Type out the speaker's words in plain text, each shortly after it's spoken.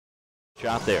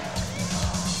Shot there.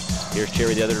 Here's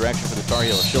Cherry the other direction for the Tar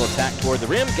Heels. She'll attack toward the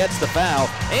rim, gets the foul,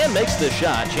 and makes the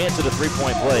shot. Chance at a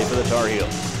three-point play for the Tar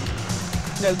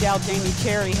Heels. No doubt Jamie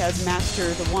Cherry has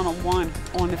mastered the one-on-one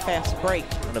on the fast break.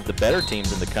 One of the better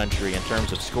teams in the country in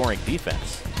terms of scoring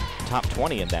defense. Top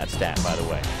 20 in that stat, by the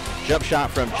way. Jump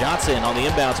shot from Johnson on the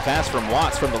inbounds pass from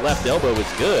Watts from the left elbow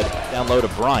is good. Down low to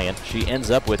Bryant. She ends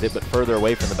up with it, but further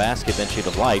away from the basket than she'd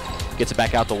have liked. Gets it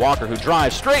back out to Walker, who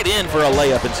drives straight in for a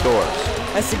layup and scores.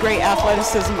 That's the great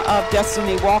athleticism of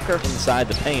Destiny Walker. Inside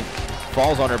the paint,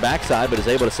 falls on her backside, but is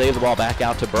able to save the ball back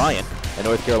out to Bryant. And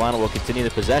North Carolina will continue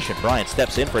the possession. Bryant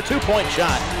steps in for a two-point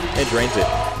shot and drains it.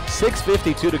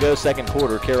 6:52 to go second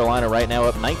quarter. Carolina right now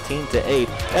up 19-8.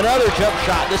 Another jump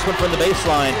shot, this one from the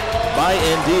baseline by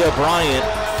India Bryant.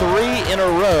 3 in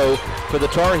a row for the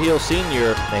Tar Heel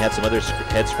senior. They had some other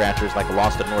head scratchers like a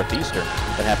loss at Northeastern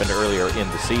that happened earlier in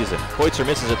the season. Koitzer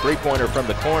misses a three-pointer from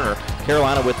the corner.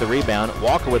 Carolina with the rebound.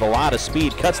 Walker with a lot of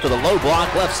speed, cuts to the low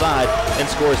block left side and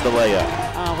scores the layup.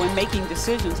 When making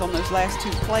decisions on those last two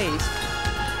plays.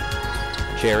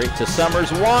 Cherry to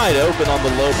Summers, wide open on the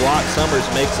low block. Summers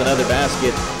makes another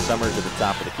basket. Summers at the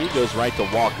top of the key, goes right to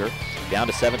Walker. Down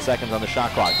to 7 seconds on the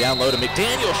shot clock. Down low to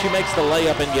McDaniel. She makes the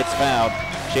layup and gets fouled.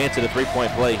 Chance at a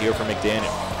three-point play here for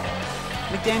McDaniel.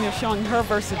 McDaniel showing her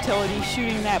versatility,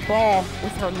 shooting that ball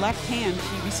with her left hand.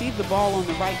 She received the ball on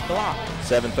the right block.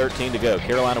 7:13 to go.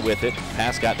 Carolina with it.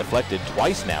 Pass got deflected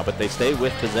twice now, but they stay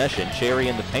with possession. Cherry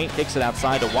in the paint, kicks it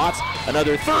outside to Watts.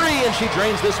 Another three, and she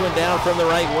drains this one down from the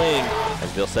right wing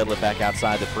as they'll settle it back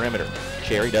outside the perimeter.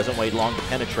 Cherry doesn't wait long to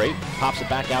penetrate. Pops it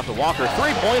back out to Walker.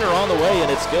 Three-pointer on the way,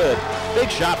 and it's good. Big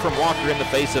shot from Walker in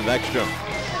the face of Ekstrom.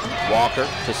 Walker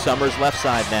to Summers left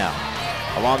side now.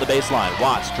 Along the baseline,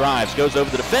 Watts drives, goes over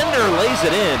the defender, lays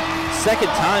it in. Second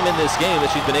time in this game that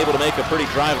she's been able to make a pretty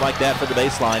drive like that for the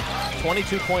baseline.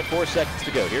 22.4 seconds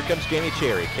to go. Here comes Jamie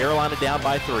Cherry. Carolina down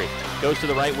by 3. Goes to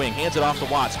the right wing, hands it off to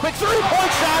Watts. Quick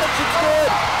three-point shot, and she's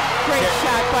good. Great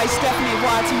shot by Stephanie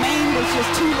Watts. Maine was just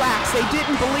too lax. They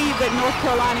didn't believe that North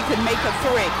Carolina could make a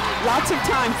three. Lots of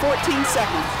time, 14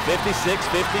 seconds.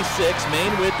 56-56,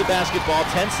 Maine with the basketball,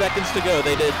 10 seconds to go.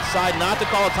 They decide not to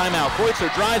call a timeout.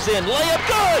 Koitzer drives in, layup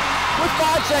good! With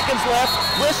 5 seconds left,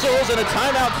 whistles and a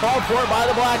timeout called for by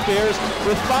the Black Bears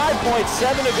with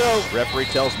 5.7 to go.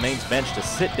 Referee tells Maine's bench to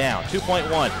sit down. 2.1,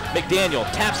 McDaniel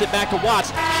taps it back to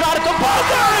Watts. Shot at the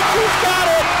buzzer, and she's got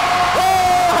it!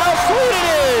 Oh, how sweet it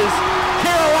is!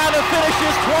 Carolina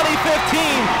finishes 2015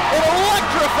 in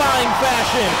electrifying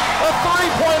fashion. A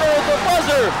three-pointer at the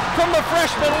buzzer from the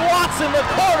freshman Watts in the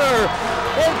corner.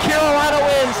 And Carolina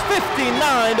wins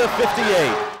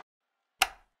 59-58.